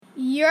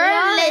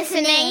You're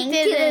listening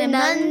to the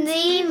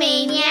Munzee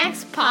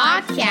Maniacs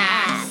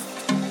podcast.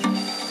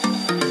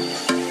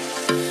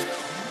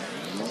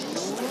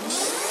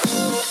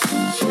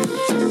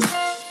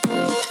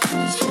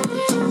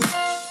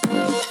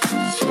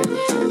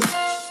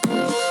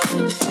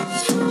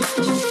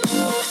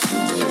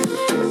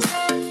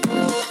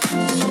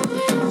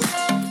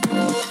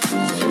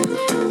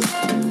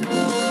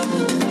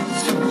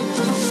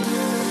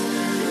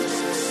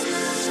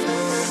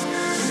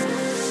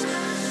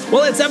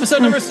 Well, it's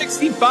episode number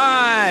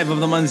 65 of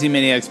the Munzee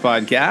Maniacs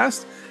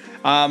podcast.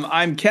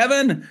 I'm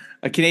Kevin,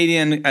 a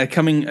Canadian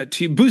coming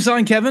to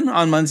Busan Kevin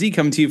on Munzee,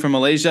 coming to you from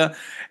Malaysia.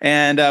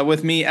 And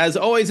with me, as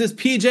always, is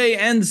PJ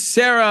and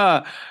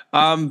Sarah.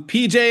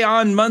 PJ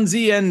on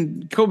Munzee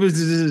and Kobe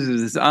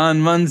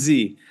on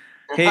Munzee.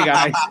 Hey,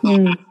 guys.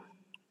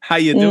 How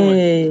you doing?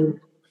 Hey.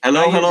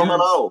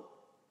 Hello.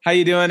 How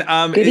you doing?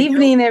 Good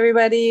evening,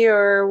 everybody,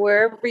 or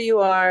wherever you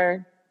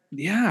are.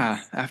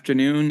 Yeah,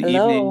 afternoon,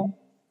 Hello. evening.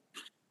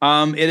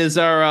 It is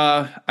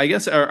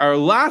our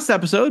last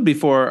episode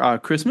before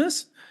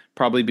Christmas,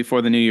 probably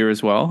before the New Year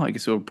as well. I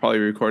guess we'll probably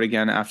record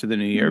again after the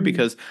New Year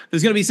because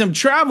there's going to be some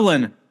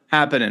traveling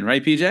happening,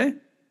 right, PJ?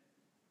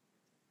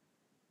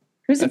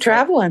 Who's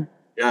traveling?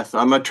 Yes,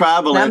 I'm a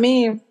traveler. Not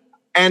me.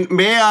 And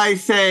may I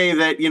say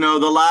that, the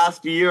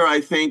last year,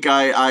 I think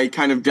I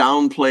kind of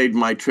downplayed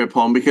my trip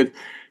home because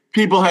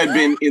people had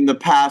been in the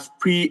past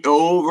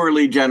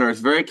overly generous,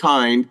 very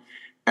kind.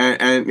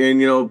 And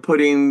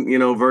putting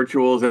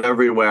virtuals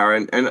everywhere,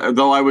 and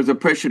though I was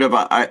appreciative,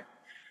 I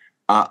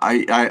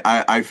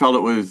felt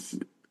it was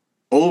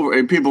over,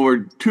 and people were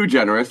too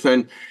generous,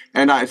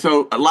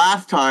 so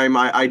last time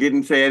I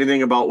didn't say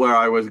anything about where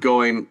I was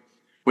going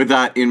with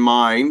that in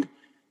mind.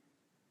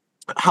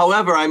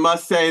 However, I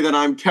must say that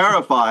I'm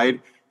terrified,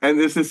 and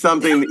this is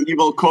something that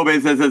Evil Kobe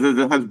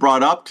has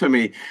brought up to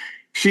me.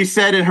 She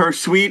said in her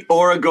sweet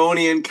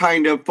Oregonian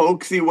kind of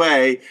folksy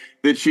way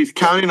that she's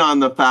counting on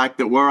the fact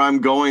that where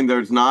I'm going,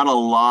 there's not a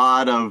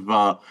lot of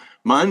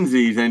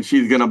Munzees, and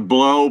she's going to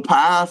blow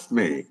past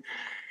me.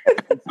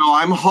 So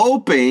I'm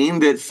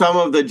hoping that some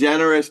of the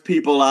generous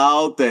people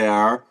out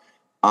there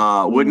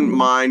wouldn't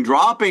mind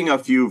dropping a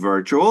few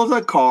virtuals,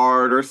 a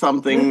card or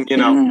something,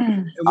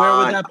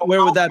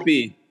 Where would that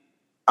be?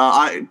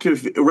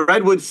 To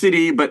Redwood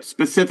City, but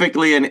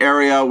specifically an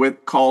area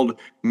called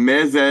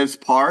Mezes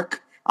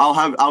Park.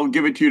 I'll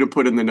give it to you to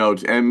put in the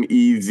notes.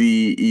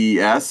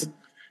 Mezes.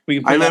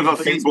 I live a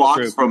few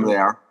blocks from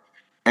there,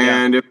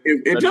 and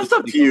if just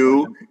a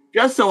few,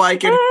 just so I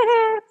can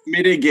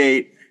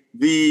mitigate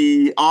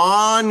the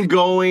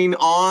ongoing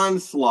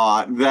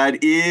onslaught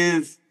that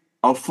is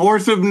a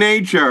force of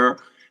nature,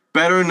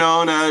 better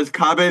known as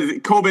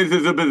Kobe.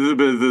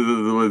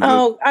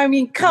 Oh, I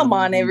mean, come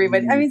on,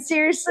 everybody. I mean,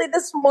 seriously,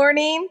 this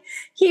morning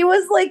he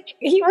was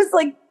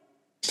like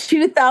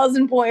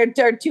 2,000 points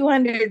or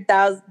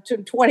 200,000 to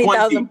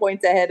 20,000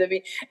 points ahead of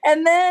me.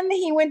 And then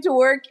he went to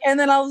work, and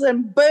then all of a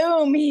sudden,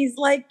 boom, he's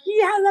like,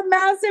 he has a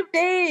massive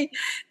day.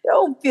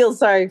 Don't feel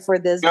sorry for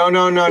this. No.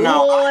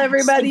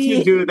 Everybody. I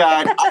had to do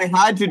that. I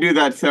had to do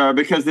that, Sarah,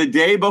 because the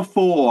day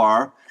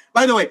before,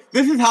 by the way,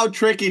 this is how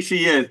tricky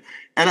she is.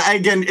 And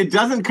again, it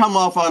doesn't come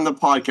off on the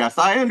podcast.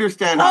 I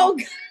understand how.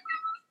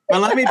 But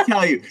let me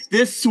tell you,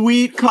 this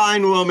sweet,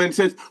 kind woman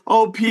says,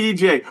 "Oh,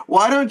 PJ,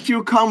 why don't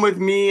you come with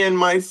me and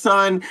my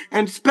son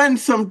and spend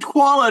some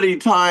quality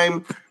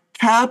time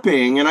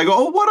tapping?" And I go,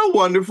 "Oh, what a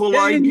wonderful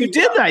idea." You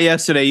did that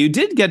yesterday. You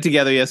did get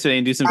together yesterday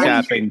and do some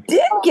tapping. We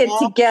did get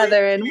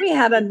together, and we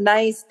had a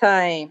nice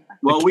time.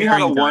 Well, we had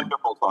a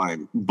wonderful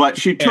time. But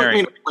she took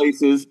me to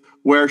places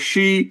where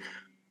she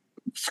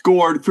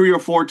scored 3 or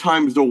 4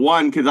 times to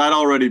 1 because I'd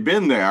already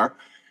been there.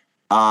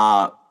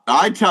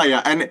 I tell you,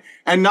 and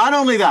not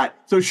only that,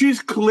 so she's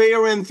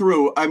clearing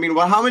through. I mean,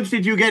 well, how much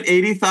did you get?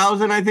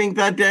 80,000, I think,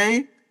 that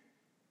day?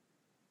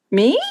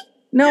 Me?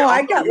 No, Yeah,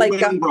 I got like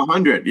over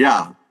 100,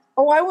 yeah.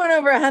 Oh, I went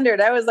over 100.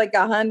 I was like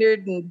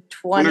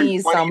 120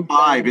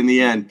 something. In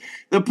the end.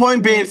 The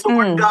point being, so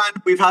we're done.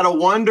 We've had a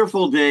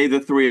wonderful day, the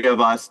three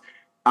of us.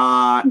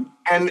 And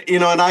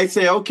I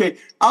say, okay,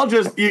 I'll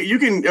just, you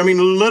can, I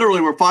mean, literally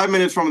we're 5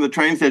 minutes from the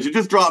train station.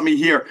 Just drop me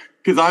here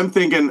because I'm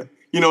thinking,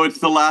 it's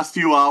the last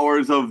few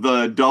hours of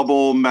the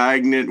double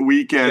magnet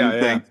weekend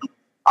thing. Yeah.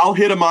 I'll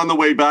hit him on the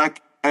way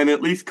back and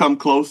at least come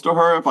close to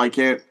her if I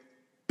can't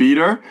beat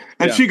her.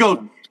 And she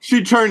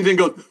turns and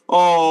goes,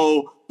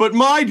 "Oh, but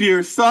my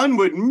dear son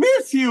would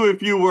miss you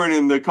if you weren't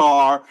in the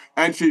car."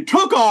 And she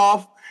took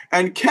off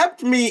and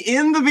kept me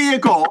in the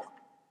vehicle,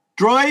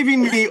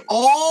 driving me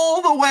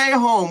all the way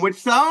home, which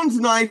sounds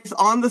nice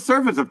on the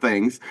surface of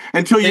things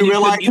until you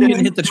realize you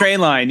can hit the train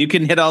line. You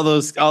can hit all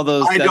those.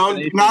 I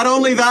don't. Not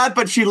only that,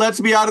 but she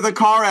lets me out of the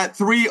car at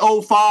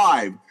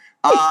 3:05.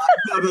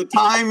 So the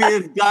time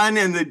is done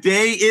and the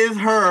day is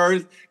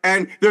hers,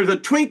 and there's a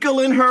twinkle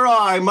in her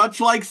eye, much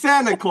like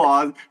Santa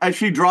Claus, as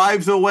she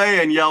drives away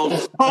and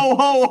yells, "Ho,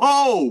 ho,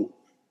 ho!"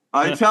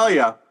 I tell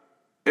you.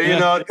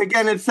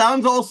 Again, it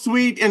sounds all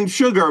sweet and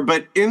sugar,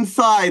 but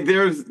inside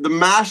there's the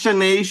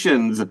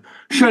machinations,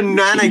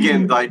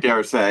 shenanigans, I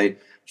dare say,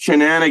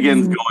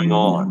 shenanigans going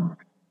on.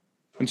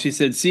 And she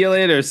said, "See you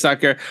later,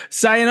 sucker.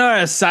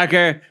 Sayonara,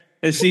 sucker."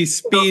 As she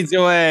speeds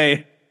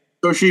away.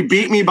 So she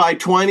beat me by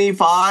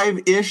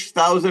 25-ish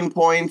thousand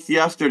points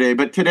yesterday,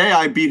 but today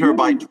I beat her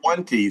by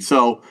 20.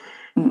 So,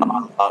 in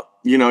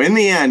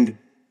the end,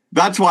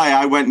 that's why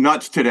I went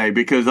nuts today,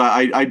 because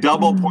I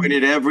double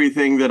pointed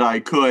everything that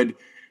I could,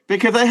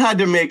 because I had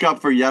to make up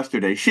for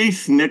yesterday. She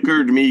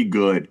snickered me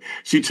good.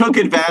 She took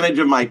advantage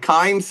of my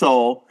kind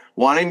soul,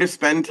 wanting to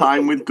spend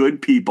time with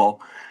good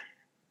people,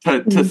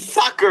 to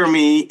sucker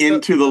me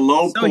into the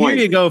low point. So here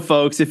you go,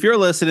 folks. If you're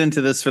listening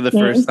to this for the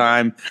first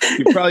time,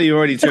 you probably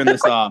already turned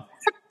this off.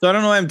 So I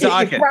don't know why I'm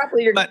talking.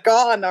 You're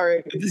gone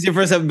already. This is your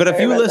first episode. But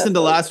if you listened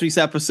to last week's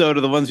episode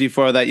or the ones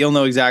before that, you'll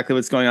know exactly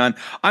what's going on.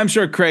 I'm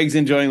sure Craig's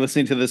enjoying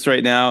listening to this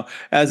right now,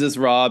 as is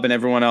Rob and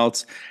everyone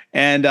else.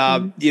 And,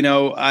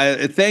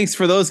 thanks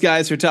for those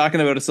guys for talking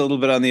about us a little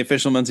bit on the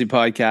official Munzee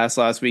podcast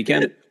last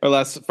weekend or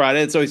last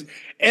Friday. It's always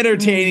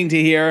entertaining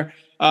to hear.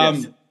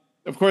 Yes.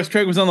 Of course,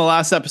 Craig was on the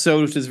last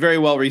episode, which was very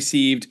well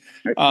received.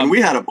 And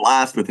we had a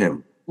blast with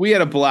him. We had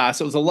a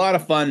blast. It was a lot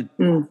of fun.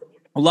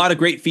 A lot of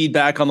great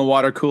feedback on the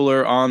water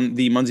cooler on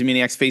the Munzee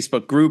Maniacs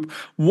Facebook group.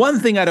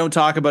 One thing I don't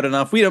talk about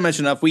enough, we don't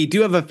mention enough, we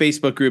do have a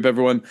Facebook group,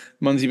 everyone,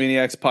 Munzee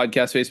Maniacs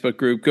podcast Facebook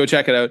group. Go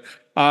check it out.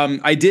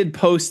 I did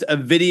post a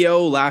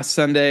video last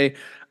Sunday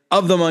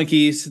of the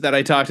monkeys that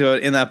I talked about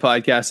in that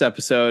podcast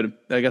episode.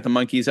 I got the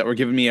monkeys that were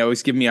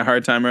always giving me a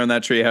hard time around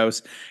that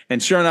treehouse.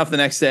 And sure enough, the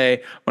next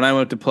day when I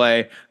went to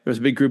play, there was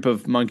a big group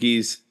of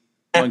monkeys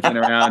monkeying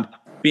around,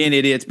 being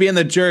idiots, being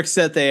the jerks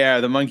that they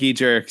are, the monkey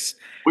jerks.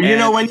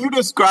 Well, when you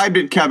described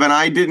it, Kevin,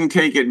 I didn't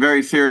take it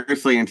very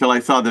seriously until I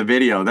saw the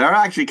video. They're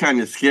actually kind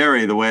of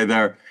scary the way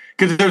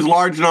because there's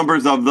large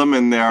numbers of them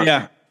and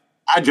they're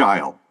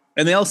agile.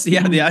 And they all,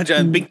 the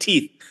agile, big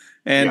teeth.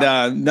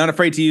 And not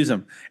afraid to use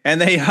them.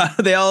 And they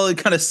all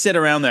kind of sit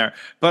around there.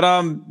 But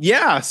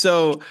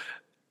so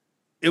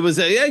it was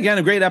again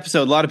a great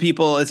episode. A lot of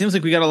people. It seems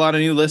like we got a lot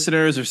of new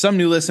listeners or some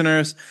new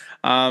listeners.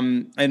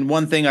 And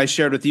one thing I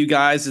shared with you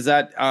guys is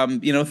that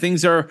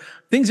things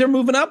are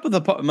moving up with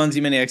the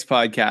Munzee Maniacs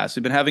podcast.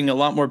 We've been having a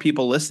lot more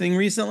people listening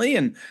recently,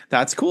 and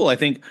that's cool. I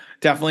think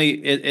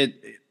definitely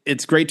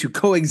it's great to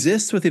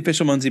coexist with the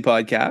official Munzee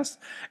podcast,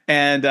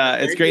 and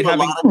it's great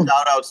having a lot of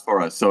shout outs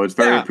for us. So it's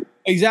very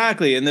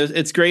exactly, and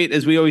it's great,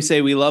 as we always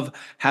say, we love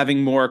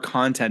having more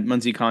content,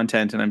 Munzee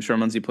content, and I'm sure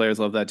Munzee players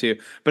love that too.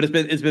 But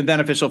it's been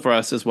beneficial for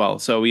us as well.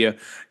 So we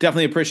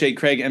definitely appreciate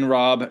Craig and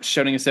Rob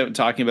shouting us out and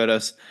talking about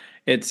us.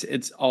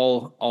 It's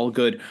all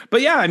good.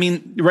 But yeah, I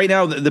mean, right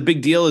now the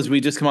big deal is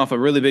we just come off a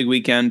really big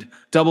weekend,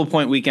 double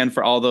point weekend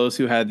for all those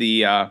who had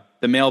the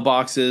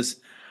mailboxes,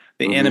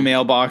 the Anna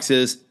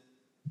mailboxes.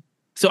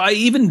 So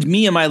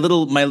me and my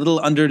little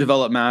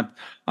underdeveloped map,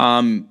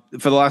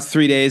 for the last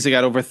 3 days, I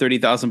got over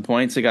 30,000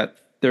 points. I got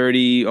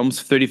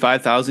almost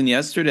 35,000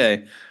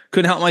 yesterday.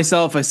 Couldn't help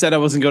myself. I said I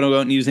wasn't going to go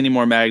out and use any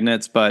more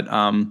magnets, but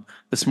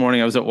this morning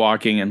I was out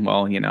walking, and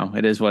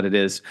it is what it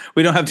is.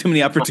 We don't have too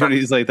many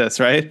opportunities like this,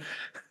 right?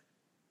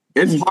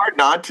 It's hard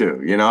not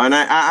to, and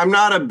I'm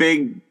not a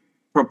big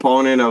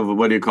proponent of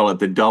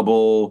the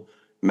double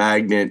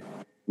magnet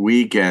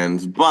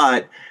weekends,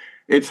 but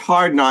it's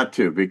hard not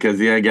to, because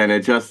again,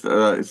 it just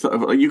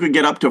you could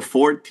get up to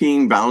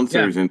 14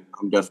 bouncers in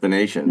some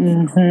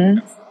destinations.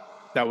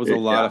 That was a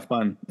lot of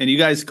fun, and you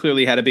guys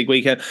clearly had a big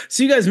weekend.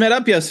 So you guys met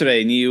up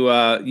yesterday, and you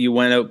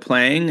went out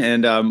playing.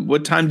 And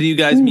what time did you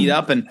guys meet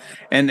up? And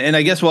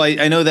I guess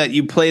I know that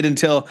you played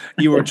until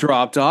you were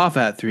dropped off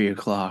at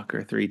 3:00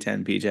 or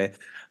 3:10, PJ.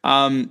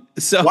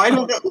 So why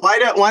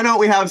don't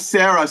we have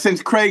Sarah,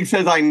 since Craig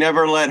says I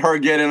never let her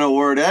get in a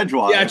word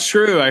edgewise? Yeah,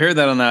 true. I heard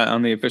that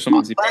on the official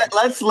Munzee.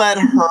 Let's let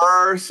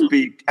her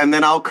speak, and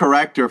then I'll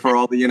correct her for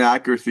all the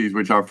inaccuracies,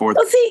 which are forth.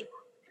 Well, see,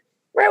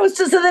 right.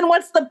 So then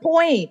what's the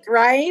point,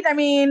 right? I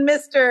mean,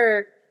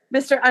 Mr.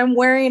 I'm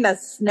wearing a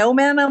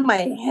snowman on my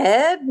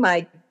head.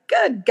 My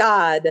good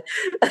God.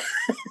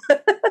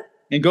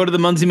 And go to the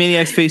Munzee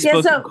Maniacs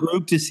Facebook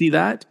group to see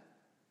that.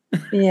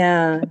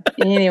 Yeah.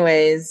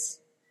 Anyways.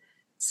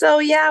 So,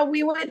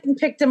 we went and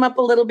picked him up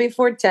a little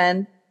before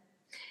 10.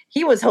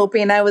 He was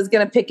hoping I was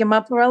going to pick him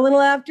up a little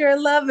after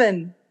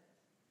 11.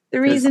 The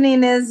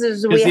reasoning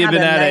is we had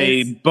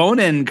a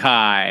Bonen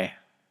Kai.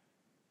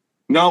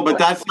 No, but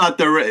that's not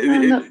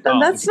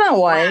that's not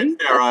why.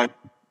 Sarah.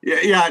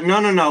 Yeah,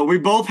 no. We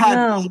both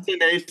had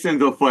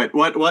destinations afoot.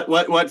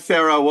 What,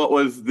 Sarah, what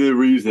was the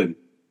reason?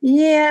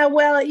 Yeah,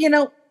 well,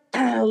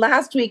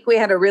 last week we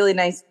had a really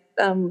nice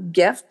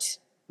gift.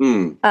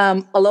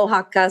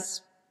 Aloha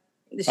Cuss.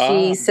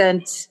 She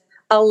sent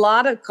a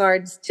lot of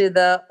cards to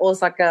the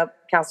Osaka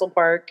Castle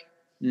Park.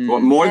 Well,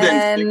 more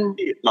than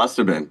 60, it must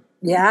have been.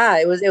 Yeah,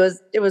 it was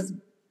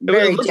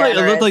very generous.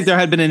 It looked like there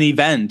had been an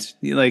event,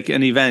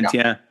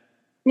 yeah.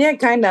 Yeah,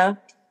 kind of.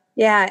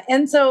 Yeah,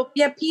 and so,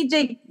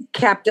 PJ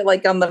capped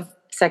it on the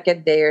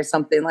second day or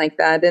something like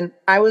that. And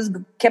I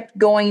kept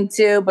going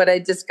to, but I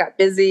just got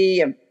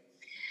busy.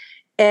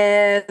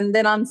 And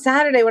then on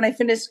Saturday when I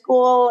finished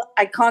school,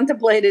 I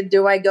contemplated,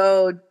 do I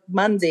go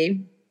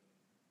Munzee?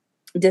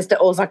 Just to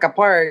Osaka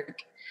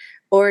Park.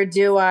 or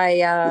do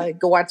I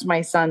go watch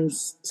my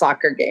son's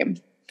soccer game?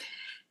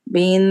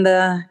 Being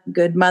the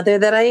good mother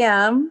that I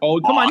am. Oh,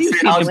 come on. You've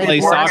seen him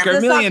play soccer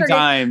a million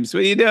times.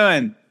 What are you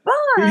doing?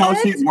 See how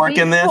she's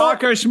working this?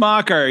 Soccer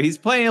schmocker. He's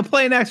playing. He'll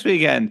play next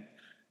weekend.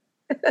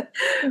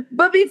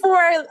 But before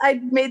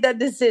I made that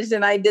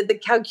decision, I did the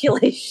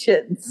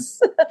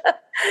calculations.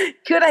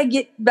 Could I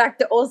get back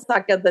to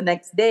Osaka the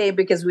next day?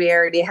 Because we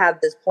already had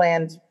this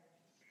planned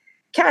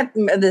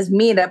this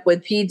meetup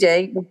with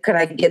PJ. Could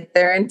I get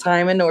there in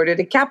time in order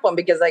to cap one?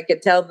 Because I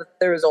could tell that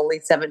there was only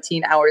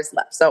 17 hours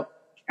left. So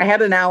I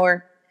had an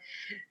hour.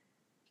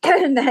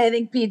 And I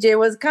think PJ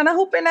was kind of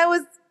hoping I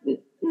was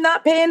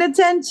not paying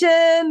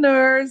attention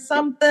or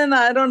something.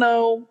 I don't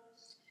know.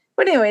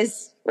 But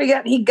anyways,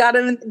 he got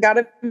him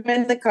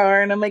in the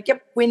car, and I'm like,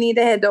 yep, we need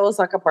to head to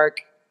Osaka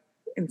Park.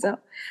 And so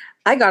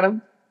I got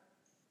him.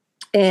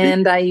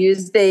 And I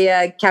used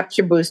a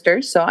capture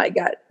booster, so I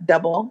got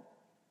double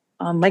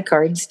on my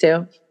cards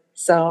too.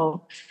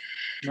 So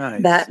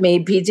that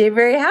made PJ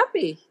very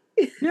happy.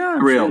 Yeah,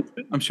 real.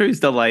 I'm sure he's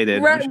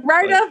delighted. Right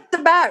off the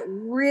bat,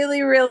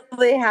 really,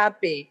 really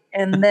happy.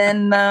 And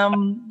then,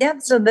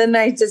 so then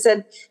I just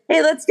said,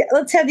 hey, let's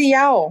head to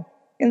Yao.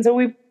 And so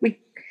we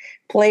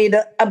played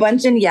a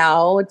bunch in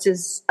Yao, which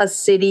is a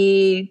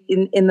city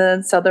in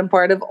the southern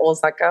part of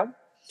Osaka.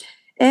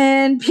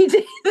 And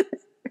PJ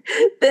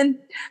then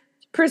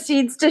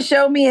proceeds to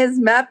show me his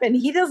map, and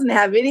he doesn't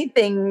have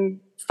anything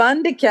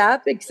fun to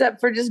cap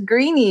except for just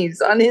greenies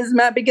on his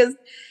map because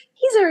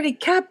he's already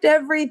capped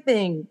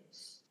everything.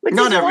 Which is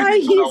why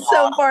he's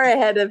so far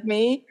ahead of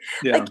me.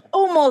 Yeah. Like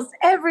almost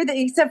everything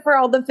except for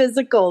all the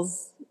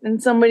physicals.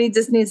 And somebody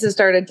just needs to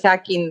start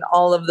attacking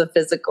all of the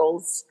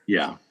physicals.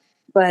 Yeah.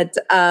 But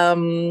that's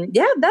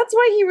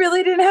why he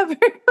really didn't have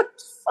very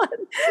much fun.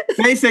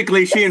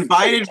 Basically, she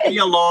invited me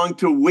along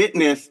to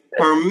witness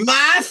her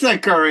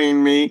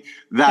massacring me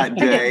that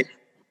day.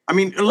 I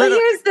mean, well,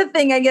 here's the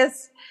thing, I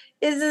guess,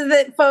 is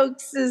that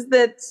folks, is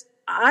that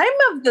I'm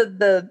of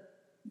the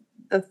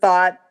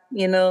thought,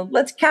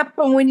 let's cap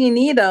them when you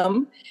need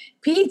them.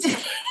 Pete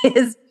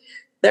is,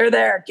 they're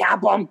there,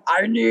 cap them.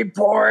 I need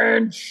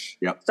points.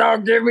 Yep. So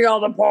give me all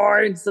the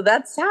points. So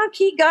that's how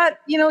he got,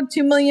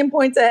 2 million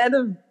points ahead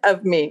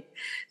of me.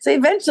 So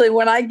eventually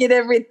when I get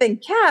everything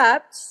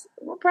capped,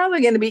 we're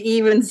probably going to be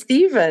even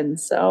Steven.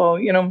 So,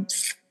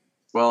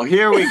 Well,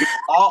 here we go.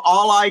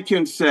 All I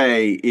can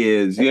say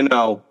is,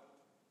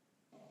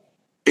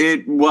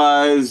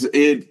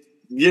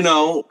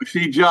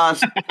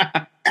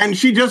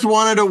 she just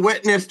wanted a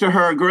witness to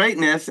her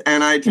greatness.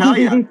 And I tell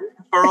you,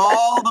 for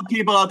all the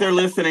people out there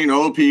listening,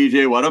 oh,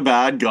 PJ, what a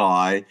bad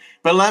guy.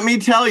 But let me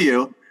tell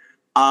you,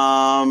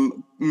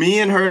 me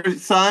and her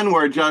son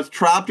were just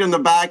trapped in the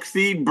back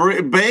seat,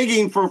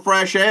 begging for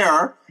fresh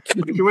air.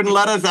 She wouldn't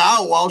let us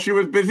out while she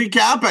was busy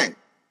capping.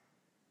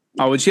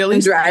 Oh, would she at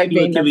least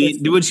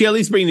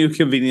bring you to a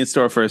convenience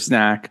store for a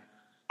snack?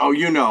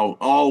 Oh,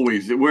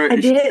 always. I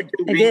did.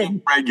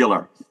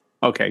 Regular.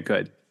 Okay,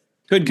 good.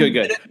 Good.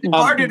 It's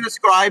hard to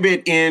describe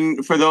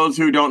it for those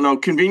who don't know.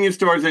 Convenience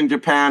stores in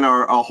Japan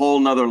are a whole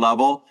nother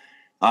level.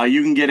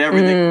 You can get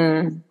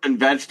everything from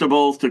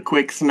vegetables to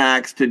quick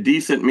snacks to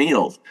decent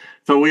meals.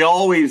 So we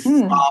always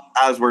stop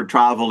as we're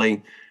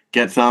traveling,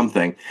 get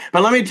something.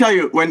 But let me tell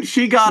you, when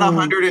she got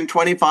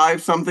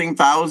 125 something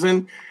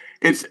thousand,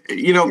 it's,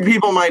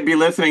 people might be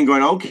listening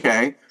going,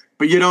 okay,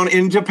 but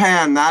in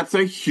Japan, that's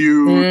a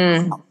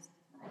huge.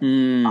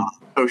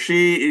 So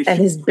she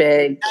is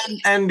big,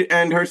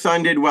 and her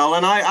son did well,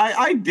 and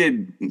I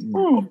did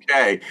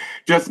okay,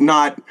 just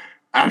not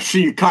as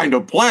she kind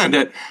of planned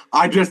it.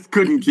 I just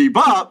couldn't keep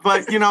up,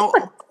 but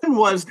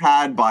was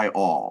had by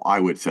all, I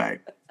would say,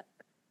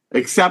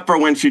 except for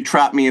when she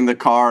trapped me in the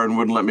car and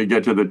wouldn't let me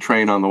get to the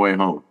train on the way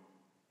home,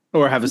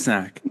 or have a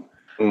snack,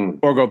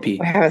 or go pee.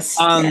 Or have a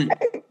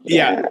snack.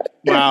 Yeah.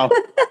 Wow.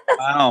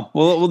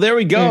 Well, there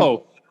we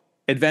go.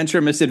 Adventure,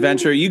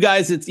 misadventure. You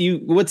guys,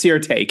 what's your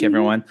take,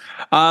 everyone?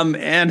 So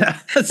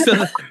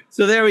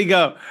there we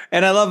go.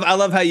 And I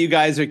love how you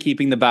guys are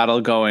keeping the battle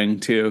going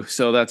too.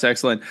 So that's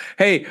excellent.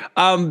 Hey,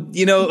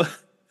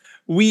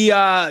 we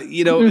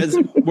as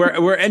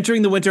we're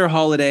entering the winter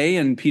holiday,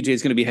 and PJ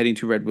is going to be heading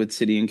to Redwood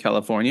City in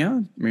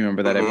California.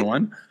 Remember that,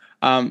 everyone.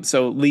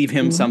 So leave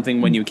him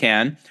something when you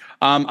can.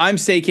 I'm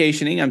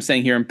staycationing. I'm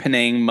staying here in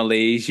Penang,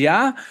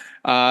 Malaysia.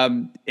 So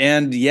right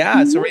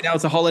now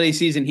it's a holiday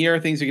season here.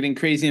 Things are getting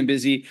crazy and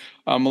busy.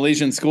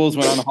 Malaysian schools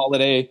went on a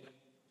holiday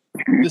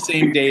the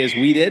same day as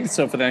we did.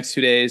 So for the next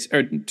 2 days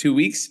or 2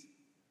 weeks,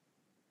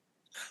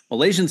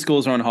 Malaysian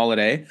schools are on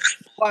holiday.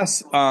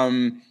 Plus,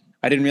 I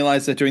didn't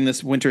realize that during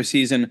this winter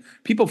season,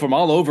 people from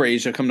all over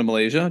Asia come to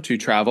Malaysia to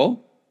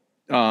travel.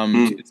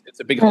 It's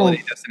a big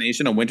holiday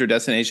destination, a winter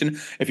destination.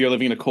 If you're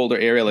living in a colder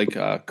area like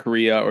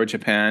Korea or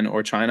Japan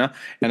or China,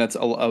 and that's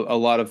a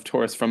lot of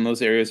tourists from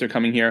those areas are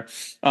coming here.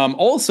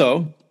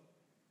 Also,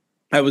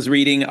 I was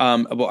reading.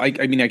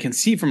 I can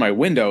see from my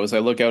window as I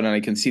look out, and I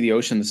can see the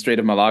ocean, the Strait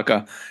of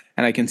Malacca,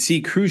 and I can see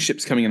cruise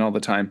ships coming in all the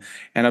time.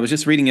 And I was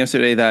just reading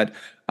yesterday that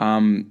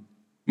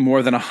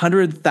more than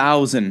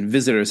 100,000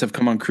 visitors have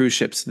come on cruise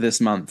ships this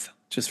month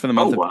just for the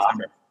month of wow.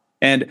 December.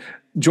 And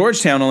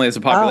Georgetown only has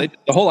a population.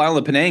 The whole island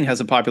of Penang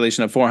has a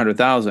population of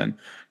 400,000.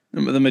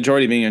 The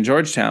majority being in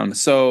Georgetown.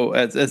 So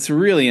it's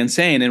really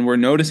insane. And we're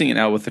noticing it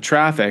now with the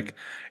traffic,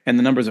 and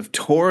the numbers of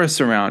tourists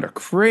around are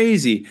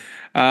crazy.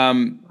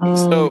 So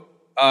we're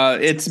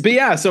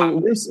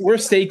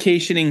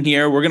staycationing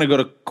here. We're going to go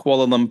to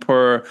Kuala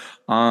Lumpur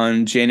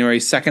on January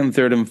 2nd,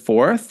 3rd, and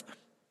 4th.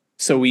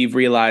 So we've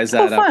realized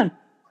that. Fun.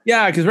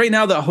 Yeah, because right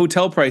now the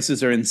hotel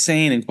prices are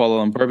insane in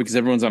Kuala Lumpur because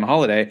everyone's on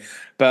holiday.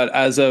 But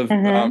as of,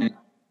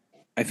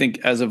 I think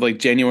as of like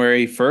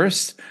January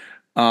 1st,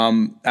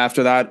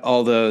 after that,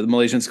 all the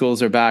Malaysian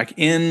schools are back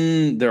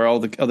in. All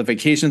the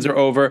vacations are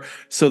over.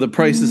 So the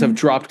prices have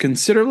dropped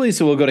considerably.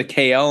 So we'll go to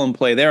KL and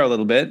play there a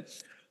little bit.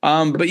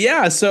 But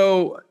yeah,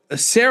 so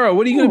Sarah,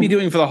 what are you going to be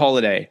doing for the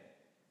holiday?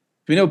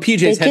 We know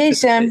PJ's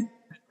vacation.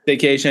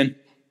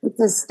 It's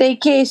a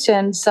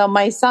staycation. So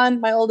my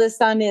oldest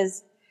son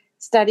is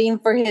studying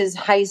for his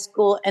high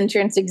school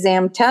entrance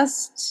exam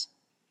test.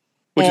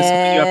 Which is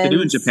something you have to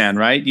do in Japan,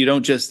 right? You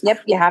don't just...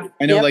 Yep, you have...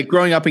 I know, like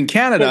growing up in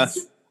Canada,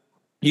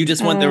 you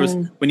just went...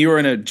 when you were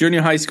in a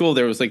junior high school,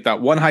 there was like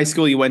that one high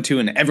school you went to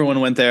and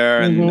everyone went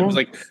there, and there was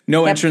like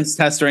no entrance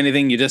test or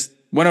anything. You just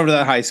went over to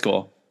that high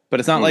school. But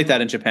it's not like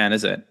that in Japan,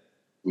 is it?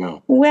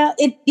 No. Well,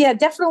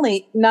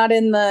 definitely not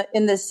in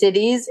the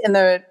cities, in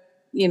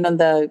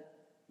the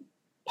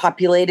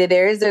populated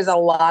areas. There's a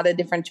lot of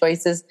different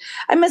choices.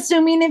 I'm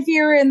assuming if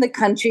you're in the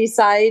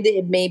countryside,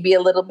 it may be a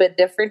little bit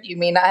different. You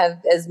may not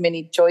have as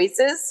many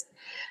choices,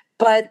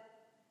 but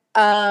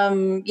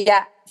from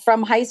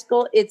high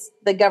school,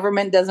 the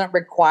government doesn't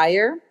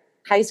require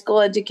high school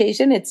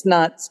education. It's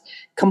not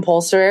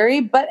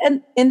compulsory, but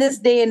in this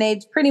day and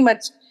age, pretty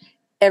much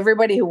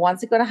everybody who wants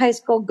to go to high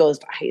school goes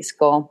to high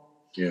school.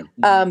 Yeah.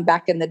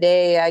 Back in the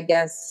day, I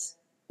guess,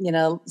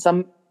 a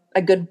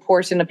good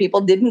portion of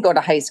people didn't go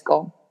to high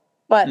school.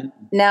 But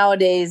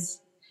nowadays,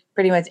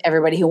 pretty much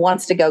everybody who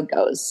wants to go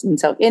goes. And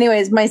so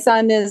anyways, my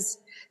son is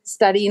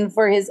studying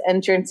for his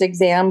entrance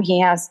exam.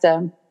 He has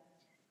to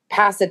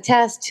pass a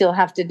test. He'll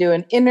have to do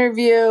an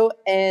interview.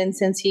 And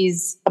since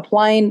he's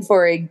applying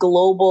for a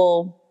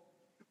global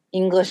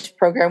English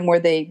program where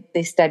they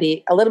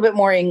study a little bit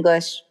more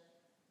English,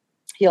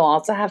 he'll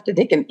also have to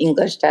take an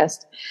English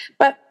test.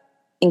 But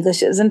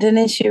English isn't an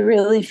issue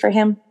really for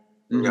him.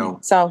 No.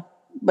 So...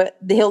 but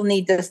he'll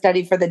need to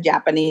study for the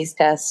Japanese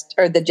test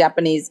or the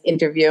Japanese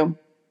interview.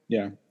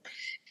 Yeah.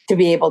 To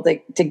be able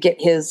to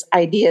get his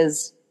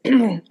ideas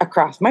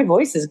across. My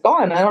voice is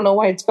gone. I don't know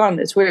why it's gone.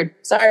 It's weird.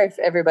 Sorry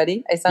for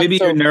everybody. I sound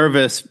you're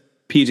nervous.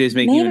 PJ's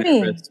making you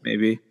nervous,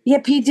 maybe. Yeah,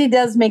 PJ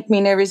does make me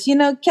nervous.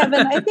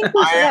 Kevin, I think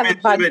we should have a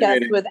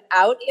podcast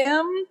without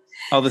him.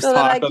 All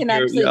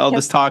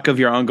this talk of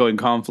your ongoing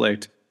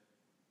conflict.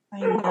 I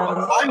know.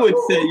 I would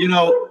say,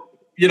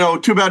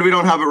 too bad we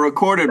don't have it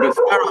recorded, but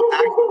Sarah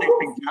actually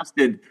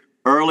suggested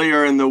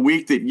earlier in the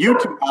week that you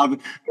two have a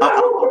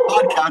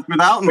podcast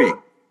without me.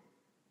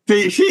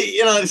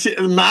 She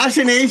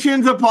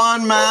machinations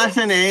upon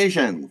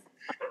machinations.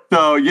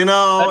 So,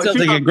 that sounds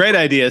like a great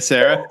idea,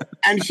 Sarah.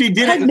 And she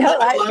did it in a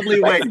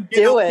lovely way. It.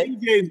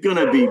 PJ's going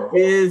to be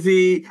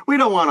busy. We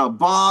don't want to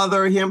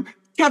bother him.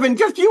 Kevin,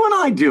 just you and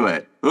I do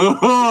it.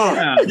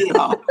 My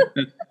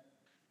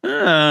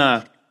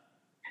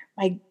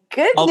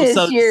goodness. All of a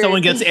sudden,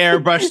 someone gets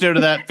airbrushed out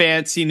of that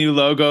fancy new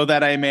logo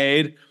that I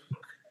made.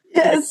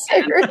 Yes.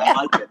 I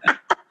like it.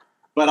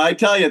 But I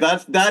tell you,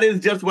 that is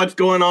just what's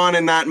going on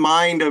in that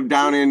mind of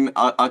down in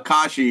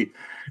Akashi.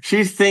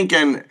 She's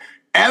thinking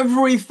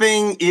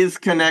everything is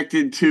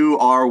connected to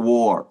our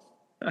war.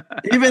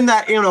 Even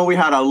that, we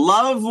had a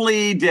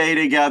lovely day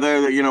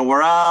together. That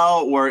we're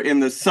out, we're in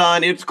the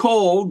sun. It's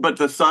cold, but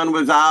the sun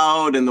was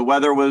out and the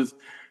weather was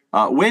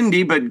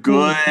windy, but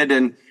good.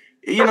 And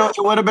it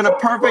would have been a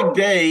perfect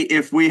day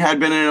if we had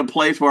been in a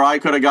place where I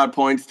could have got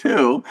points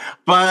too.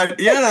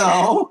 But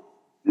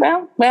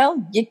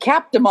Well, you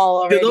capped them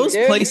all already. Do those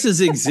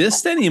places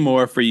exist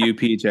anymore for you,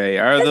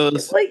 PJ? Are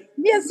those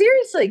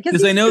seriously?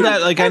 Because I know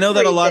that, I know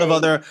that a lot of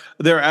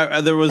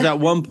there was at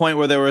one point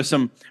where there were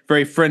some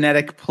very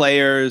frenetic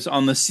players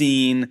on the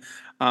scene.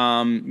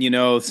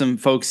 Some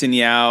folks in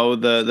Yao,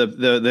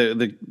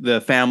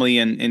 the family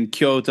in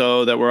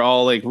Kyoto that were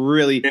all like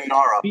really in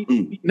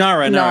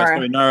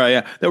Nara,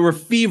 yeah, that were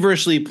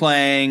feverishly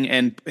playing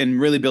and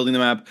really building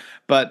them up.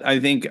 But I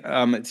think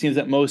it seems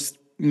that most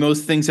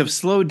things have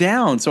slowed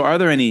down. So are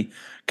there any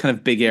kind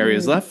of big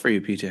areas left for you,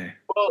 PJ?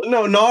 Well,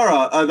 no,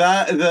 Nara,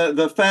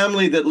 the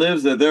family that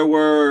lives there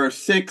were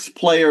 6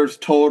 players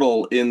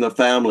total in the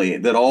family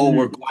that all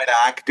were quite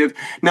active.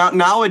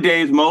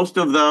 Nowadays, most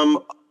of them,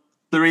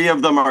 3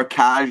 of them are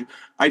casual.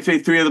 I'd say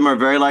 3 of them are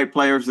very light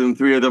players and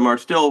 3 of them are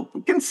still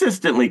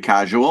consistently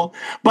casual.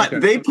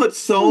 But they put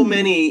so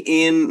many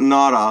in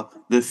Nara,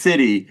 the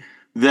city,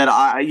 that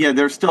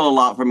there's still a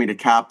lot for me to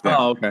cap there.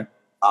 Oh, okay.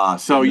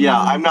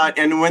 I'm not.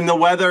 And when the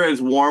weather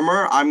is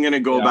warmer, I'm going to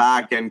go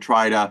back and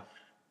try to,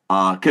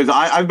 because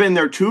I've been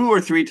there 2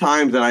 or 3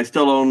 times and I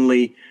still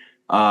only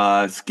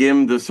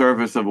skimmed the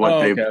surface of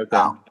what they've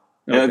done.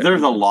 Okay.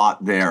 There's a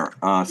lot there.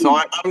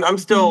 So I'm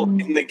still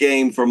in the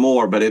game for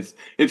more, but it's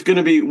going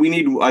to be.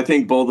 I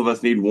think both of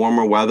us need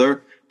warmer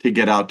weather to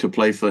get out to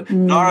places.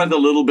 Nara's a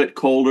little bit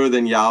colder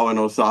than Yao and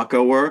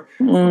Osaka were.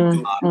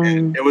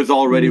 And it was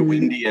already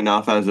windy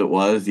enough as it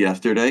was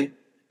yesterday.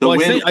 The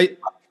wind. I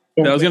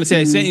was going to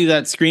say, I sent you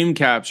that screen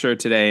capture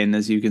today, and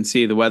as you can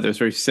see, the weather is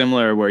very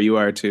similar where you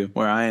are to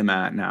where I am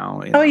at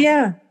now. Oh,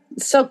 yeah.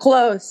 So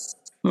close.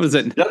 What was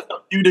it? Just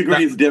a few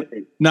degrees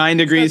different. 9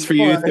 degrees for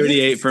you,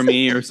 38 for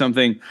me, or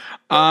something.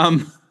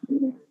 But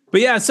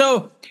yeah,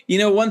 so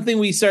one thing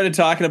we started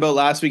talking about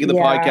last week in the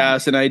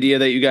podcast, an idea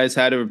that you guys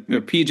had, or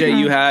PJ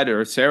you had,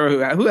 or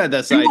Sarah who had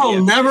this idea. You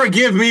will never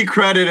give me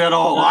credit at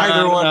all.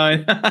 Either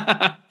one.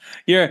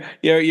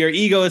 Your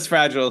ego is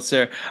fragile,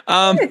 sir.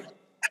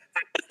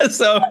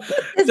 So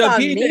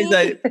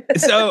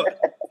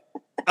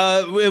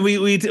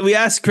we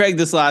asked Craig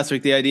this last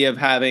week, the idea of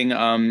having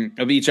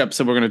of each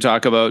episode we're going to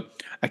talk about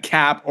a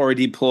cap or a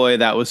deploy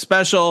that was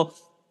special,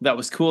 that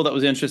was cool, that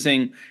was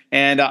interesting,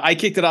 and I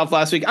kicked it off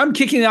last week. I'm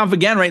kicking it off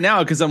again right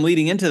now because I'm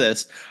leading into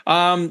this.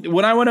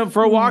 When I went out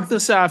for a walk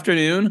this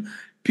afternoon,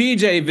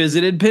 PJ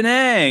visited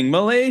Penang,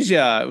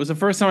 Malaysia. It was the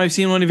first time I've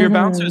seen one of your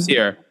bouncers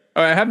here.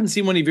 Or I haven't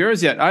seen one of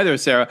yours yet either,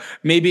 Sarah.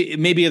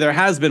 Maybe there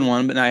has been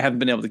one, but I haven't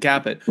been able to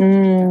cap it.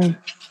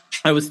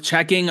 I was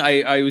checking.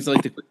 I always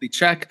like to quickly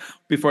check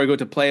before I go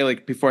to play,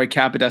 like before I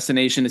cap a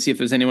destination, to see if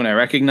there's anyone I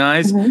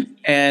recognize.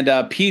 And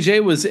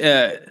PJ,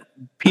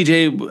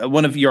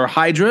 one of your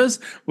hydras,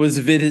 was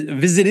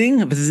visiting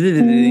the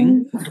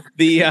visiting.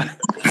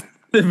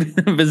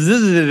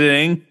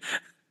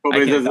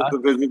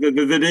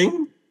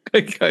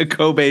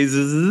 Kobe's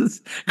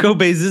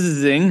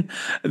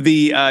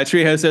the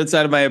treehouse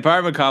outside of my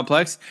apartment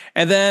complex,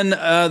 and then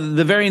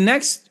the very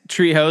next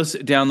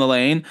treehouse down the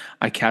lane,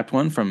 I capped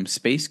one from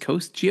Space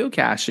Coast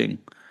Geocaching.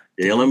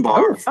 Gale and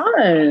Bar. Oh,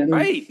 fun!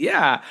 Right,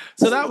 yeah.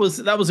 So that was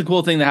a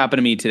cool thing that happened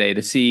to me today,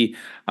 to see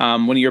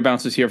one of your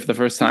bouncers here for the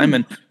first time,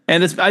 and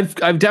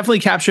I've definitely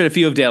captured a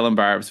few of Dale and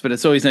Barb's, but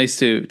it's always nice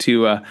to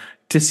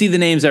see the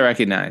names I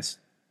recognize.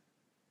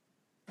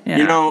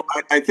 Yeah.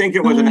 I think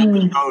it was an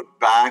episode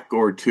back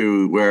or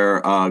two where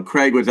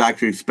Craig was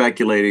actually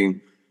speculating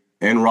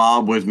and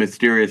Rob was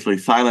mysteriously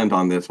silent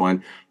on this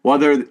one.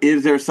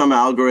 Is there some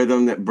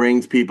algorithm that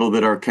brings people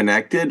that are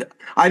connected?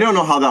 I don't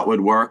know how that would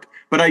work,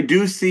 but I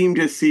do seem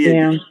to see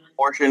a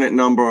disproportionate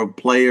number of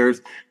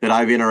players that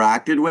I've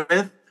interacted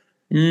with.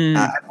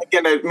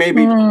 Again, it may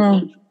be,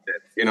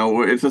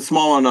 it's a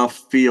small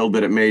enough field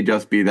that it may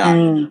just be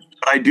that.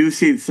 But I do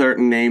see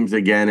certain names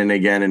again and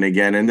again and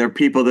again, and they're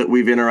people that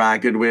we've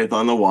interacted with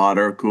on the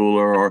water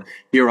cooler or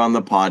here on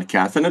the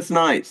podcast, and it's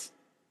nice.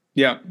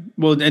 Yeah.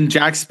 Well, and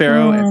Jack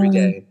Sparrow every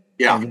day.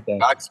 Yeah, every day.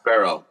 Jack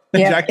Sparrow.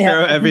 Jack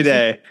Sparrow every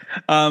day.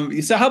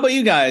 So how about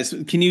you guys?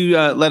 Can you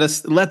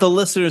let the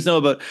listeners know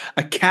about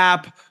a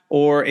cap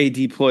or a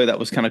deploy that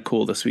was kind of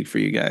cool this week for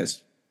you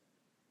guys?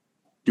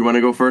 Do you want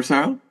to go first,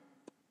 Sarah?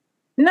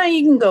 No,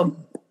 you can go.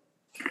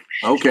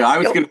 Okay, I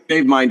was going to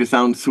save mine to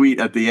sound sweet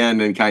at the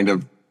end and kind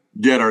of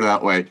get her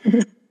that way.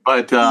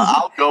 But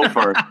I'll go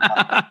first.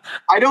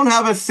 I don't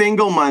have a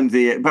single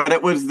Munzee, but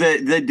it was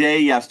the day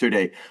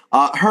yesterday.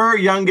 Her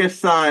youngest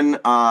son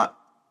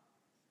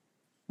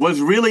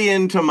was really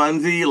into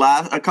Munzee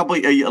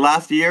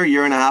last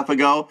year and a half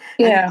ago.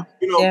 Yeah.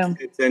 And,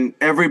 kids, and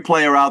every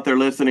player out there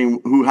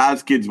listening who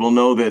has kids will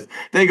know this.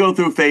 They go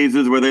through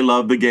phases where they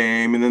love the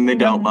game and then they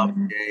don't love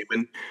the game.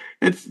 And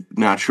it's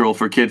natural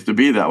for kids to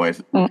be that way.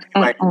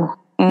 Anyway,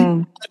 he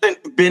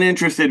hasn't been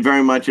interested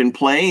very much in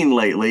playing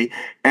lately.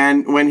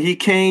 And when he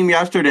came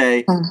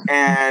yesterday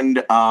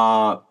and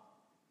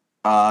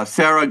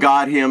Sarah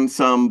got him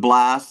some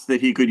blasts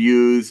that he could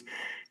use,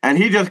 and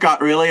he just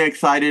got really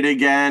excited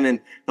again. And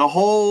the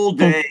whole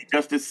day,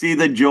 just to see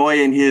the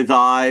joy in his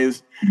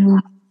eyes. I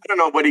don't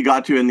know what he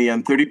got to in the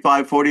end,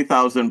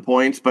 40,000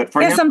 points. But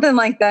for him, something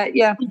like that,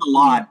 yeah. A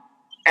lot.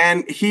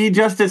 And he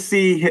just to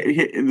see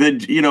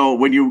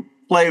when you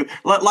play,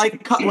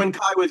 like when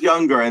Kai was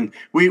younger and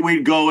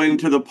we'd go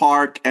into the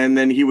park and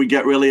then he would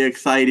get really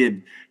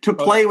excited to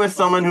play with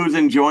someone who's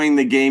enjoying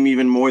the game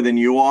even more than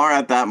you are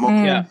at that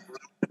moment.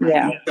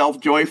 Yeah.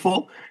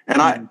 Self-joyful.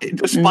 And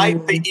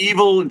despite the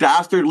evil,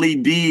 dastardly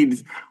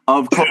deeds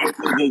of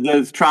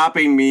coaches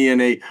trapping me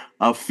in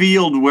a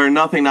field where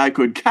nothing I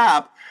could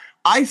cap,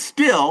 I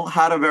still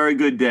had a very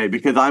good day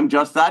because I'm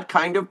just that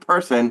kind of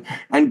person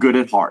and good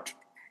at heart.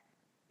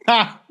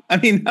 Sarah,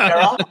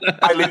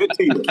 I leave it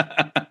to you.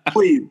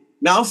 Please,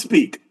 now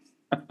speak.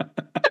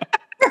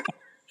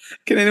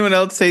 Can anyone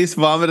else taste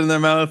vomit in their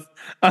mouth?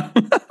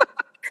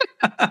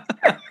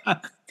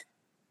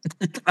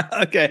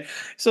 Okay,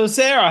 so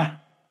Sarah,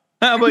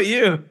 how about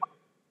you?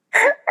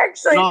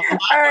 Actually, all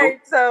right.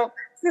 So,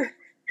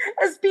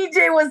 as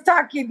PJ was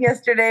talking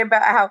yesterday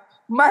about how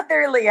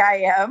motherly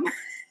I am,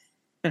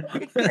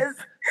 because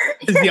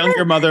his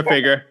younger mother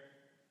figure.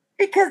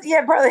 Because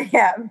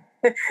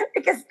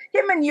because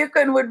him and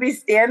Yukon would be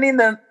standing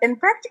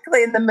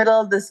practically in the middle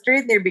of the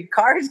street. There'd be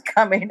cars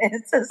coming, and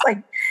it's just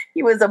like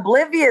he was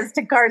oblivious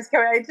to cars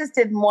coming. I just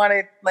didn't want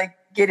to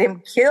get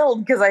him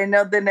killed because I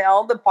know then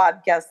all the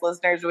podcast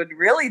listeners would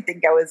really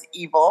think I was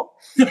evil.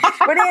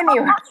 But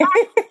anyway,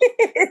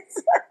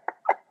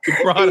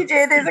 PJ,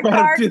 there's a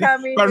car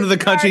coming. Brought him to the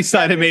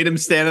countryside and made him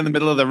stand in the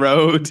middle of the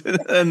road,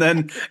 and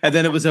then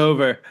it was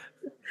over.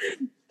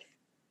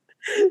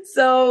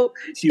 So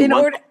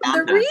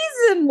the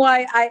reason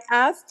why I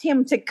asked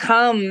him to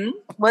come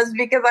was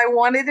because I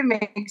wanted to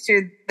make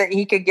sure that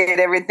he could get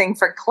everything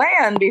for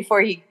Clan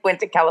before he went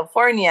to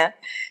California.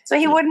 So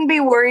he wouldn't be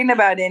worrying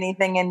about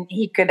anything and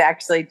he could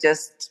actually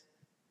just,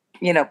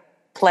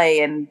 play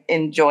and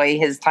enjoy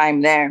his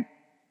time there.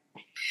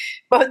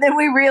 But then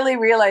we really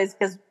realized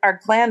because our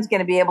Clan's going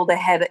to be able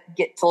to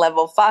get to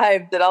level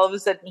 5 that all of a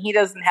sudden he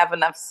doesn't have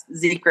enough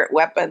secret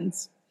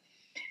weapons.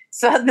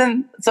 So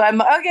I'm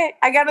okay.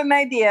 I got an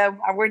idea.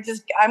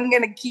 I'm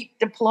going to keep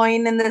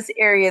deploying in this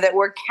area that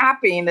we're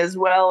capping as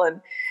well,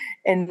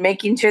 and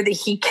making sure that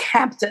he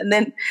capped it. And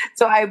then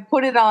so I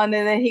put it on,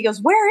 and then he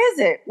goes, "Where is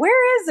it?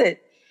 Where is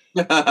it?"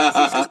 It's right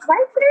there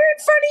in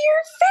front of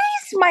your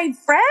face, my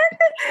friend.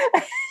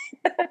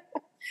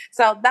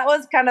 So that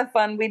was kind of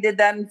fun. We did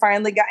that and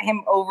finally got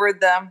him over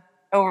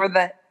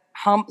the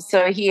hump,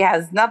 so he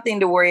has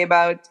nothing to worry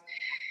about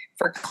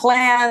for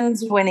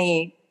Clans when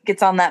he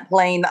gets on that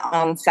plane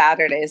on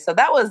Saturday. So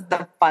that was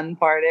the fun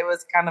part. It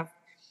was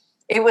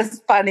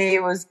funny.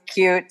 It was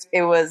cute.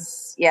 It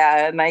was,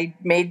 and I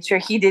made sure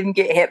he didn't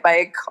get hit by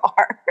a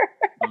car.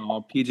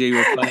 Oh, PJ, you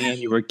were funny and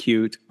you were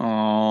cute.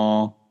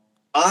 Oh,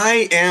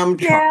 I am.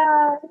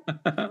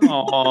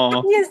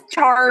 Oh, he is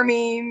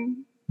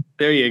charming.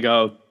 There you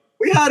go.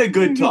 We had a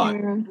good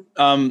time.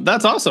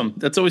 That's awesome.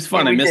 That's always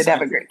fun. Yeah, we did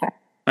have a great time.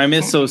 I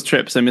miss those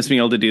trips. I miss being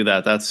able to do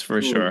that. That's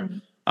for sure.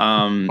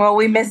 Well,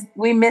 we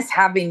miss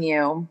having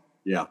you.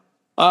 Yeah.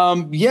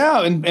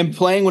 And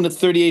playing when it's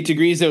 38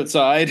 degrees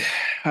outside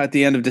at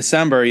the end of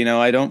December,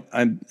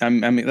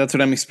 that's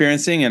what I'm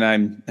experiencing, and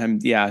I'm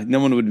no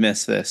one would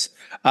miss this.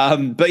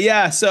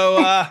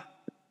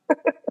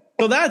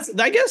 So that's,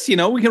 I guess,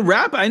 we can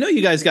wrap. I know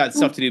you guys got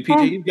stuff to do,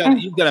 PJ.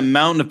 You've got a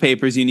mountain of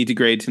papers you need to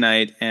grade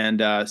tonight, and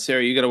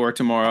Sarah, you got to work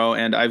tomorrow,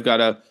 and I've got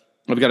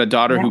a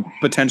daughter who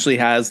potentially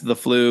has the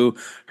flu.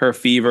 Her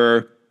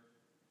fever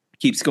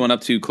keeps going up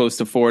to close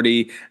to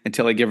 40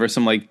 until I give her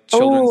some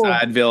children's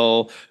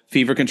Advil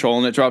fever control,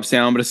 and it drops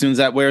down. But as soon as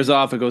that wears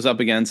off, it goes up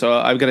again. So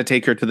I've got to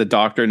take her to the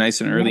doctor nice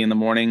and early in the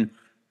morning.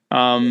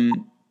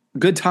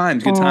 Good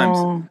times.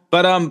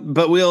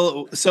 But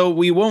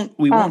we won't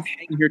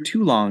hang here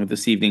too long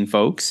this evening,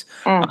 folks.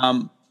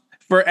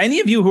 For any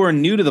of you who are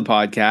new to the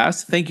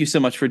podcast, thank you so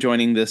much for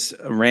joining this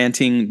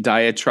ranting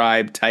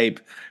diatribe type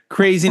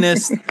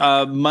craziness,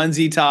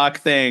 Munzee talk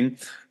thing.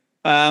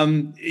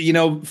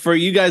 For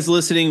you guys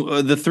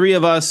listening, the three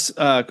of us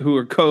who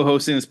are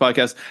co-hosting this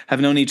podcast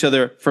have known each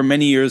other for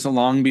many years,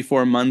 long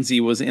before Munzee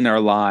was in our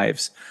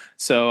lives.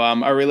 So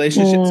our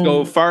relationships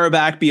go far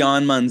back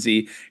beyond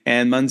Munzee,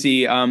 and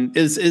Munzee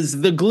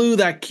is the glue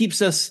that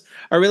keeps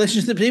our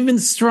relationship even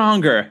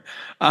stronger.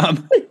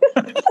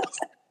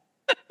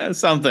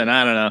 Something,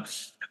 I don't know,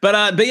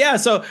 but yeah.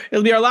 So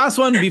it'll be our last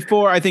one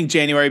before, I think,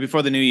 January,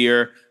 before the new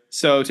year.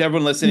 So to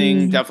everyone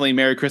listening, definitely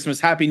Merry Christmas,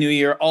 Happy New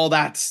Year, all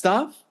that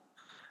stuff.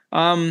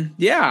 Go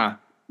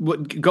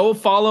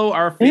follow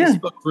our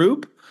Facebook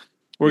group.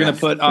 We're going to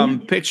put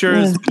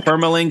pictures,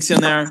 permalinks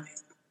in there.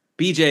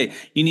 BJ,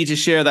 you need to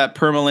share that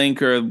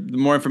permalink or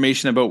more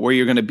information about where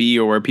you're going to be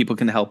or where people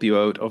can help you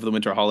out over the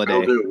winter holiday.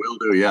 Will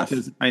do, yes.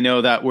 'Cause I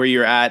know that where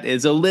you're at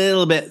is a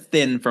little bit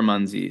thin for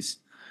Munzees.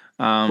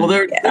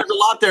 There's a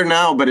lot there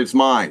now, but it's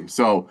mine.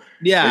 So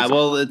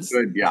it's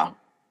good. Yeah,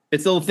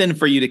 it's a little thin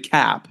for you to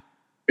cap.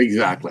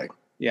 Exactly.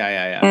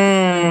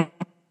 Yeah.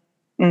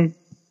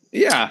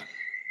 Yeah.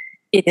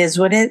 It is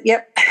what it.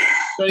 Yep.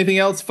 So anything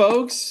else,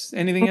 folks?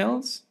 Anything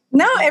else?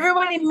 No,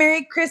 everybody,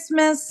 Merry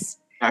Christmas.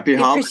 Happy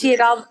holidays. Appreciate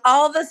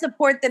all the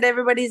support that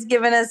everybody's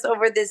given us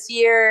over this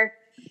year.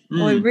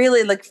 We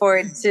really look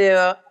forward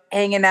to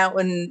hanging out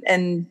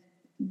and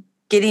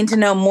getting to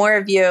know more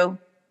of you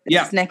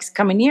this next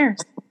coming year.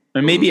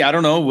 And maybe, I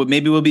don't know,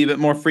 maybe we'll be a bit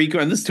more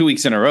frequent. This is 2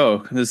 weeks in a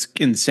row. This is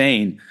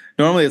insane.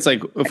 Normally it's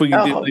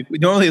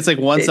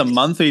once a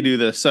month we do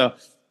this. So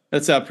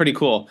that's pretty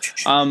cool.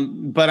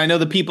 But I know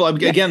the people,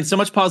 again, so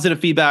much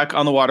positive feedback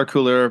on the water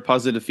cooler,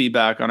 positive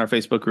feedback on our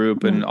Facebook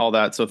group and all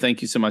that. So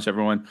thank you so much,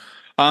 everyone.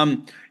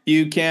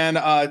 You can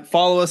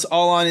follow us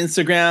all on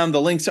Instagram.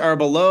 The links are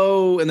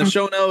below in the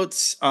show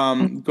notes.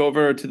 Go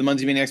over to the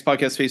Munzee Maniacs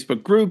Podcast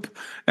Facebook group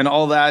and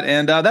all that.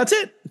 And that's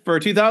it for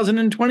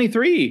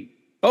 2023.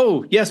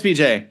 Oh, yes,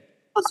 BJ.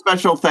 A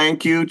special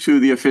thank you to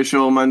the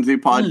official Munzee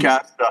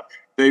podcast.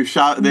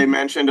 They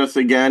mentioned us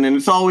again, and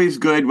it's always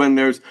good when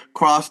there's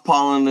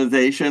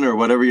cross-pollination or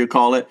whatever you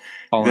call it.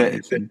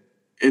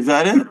 Is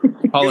that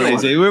it?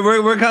 Pollination.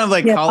 We're kind of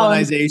like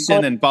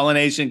colonization and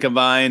pollination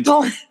combined.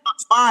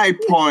 My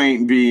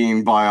point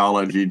being,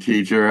 biology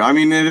teacher, I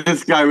mean,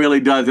 this guy really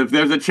does. If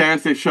there's a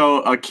chance to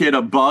show a kid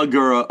a bug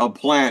or a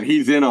plant,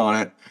 he's in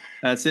on it.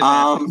 That's it,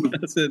 man.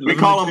 That's it. We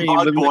call him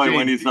Bug Boy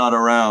when he's not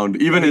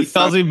around. Even he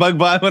calls me Bug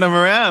Boy when I'm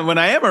around. When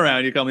I am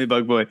around, you call me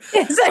Bug Boy.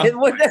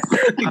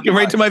 You get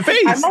right to my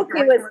face. I'm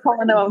okay with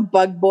calling him a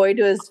Bug Boy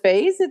to his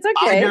face. It's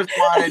okay. I just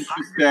wanted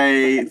to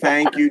say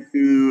thank you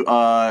to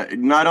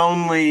not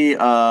only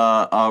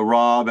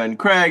Rob and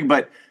Craig,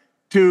 but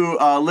to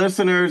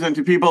listeners and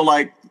to people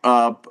like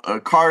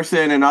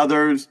Carson and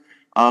others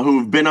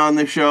who've been on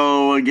the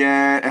show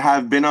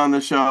have been on the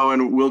show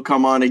and will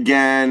come on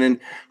again. And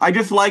I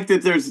just like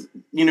that there's,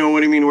 you know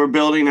what I mean, we're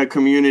building a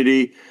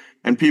community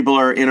and people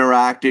are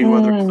interacting,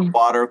 whether it's the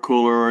water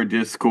cooler or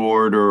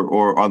Discord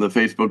or on the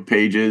Facebook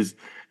pages.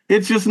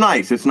 It's just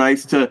nice. It's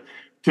nice to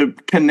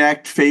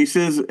connect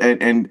faces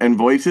and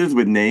voices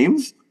with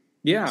names.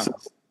 Yeah. So,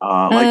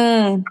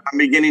 I'm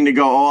beginning to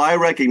go, oh, I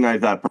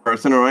recognize that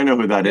person, or I know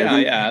who that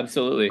is. Yeah,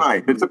 absolutely.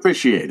 Right, it's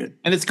appreciated.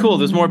 And it's cool.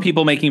 There's more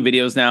people making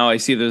videos now. I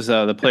see there's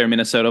the player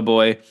Minnesota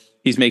boy.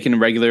 He's making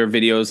regular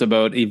videos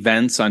about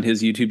events on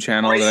his YouTube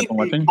channel that I've been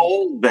watching.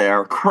 Cold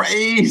there.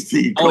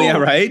 Crazy cold. Oh, yeah,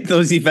 right?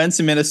 Those events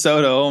in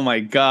Minnesota. Oh,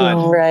 my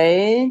God.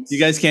 Right. You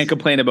guys can't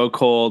complain about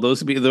cold.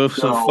 Those folks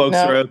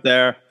are out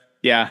there.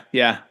 Yeah.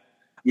 Yeah,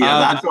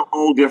 that's a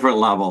whole different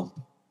level.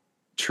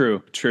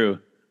 True.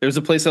 There's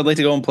a place I'd like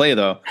to go and play,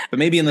 though, but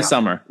maybe in the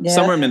summer. Yeah.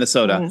 Summer in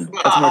Minnesota. That's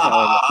more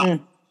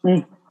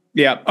tolerable.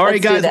 Yeah. All right,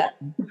 guys.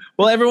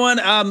 Well, everyone,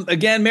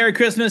 again, Merry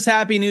Christmas.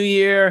 Happy New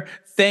Year.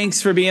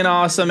 Thanks for being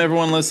awesome,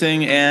 everyone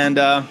listening. And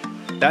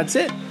that's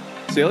it.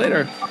 See you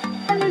later.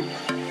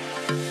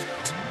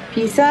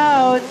 Peace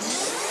out.